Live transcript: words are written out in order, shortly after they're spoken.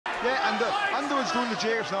Yeah, and Underwood's doing to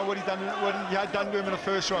Jacobs now what he had done to him in the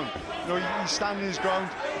first round. You know, he's standing his ground.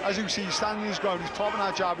 As you see, he's standing his ground. He's popping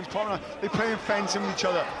that jab. He's popping that. They're playing fencing with each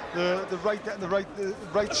other. The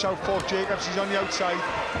right southpaw Jacobs. He's on the outside,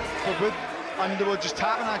 but with Underwood just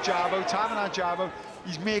tapping that jab out.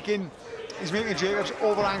 He's making Jacobs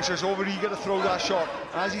over anxious, over eager to throw that shot.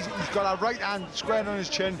 And as he's got that right hand squared on his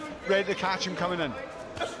chin, ready to catch him coming in.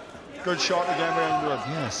 Good shot again by Underwood.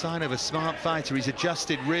 Yeah, sign of a smart fighter. He's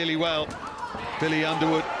adjusted really well, Billy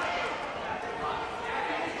Underwood.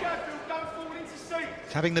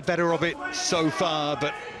 He's having the better of it so far,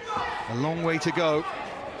 but a long way to go.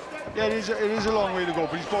 Yeah, it is a long way to go,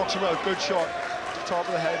 but he's boxing well. Good shot. Top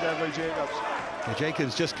of the head there by Jacobs. Yeah,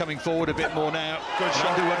 Jacobs just coming forward a bit more now. Good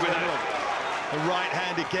shot. Underwood with the right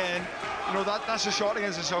hand again. You know, that's a shot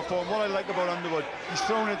against the southpaw. And what I like about Underwood, he's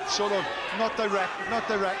thrown it sort of not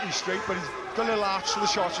directly straight, but he's got a little arch to the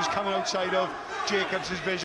shots. He's coming outside of Jacobs' vision.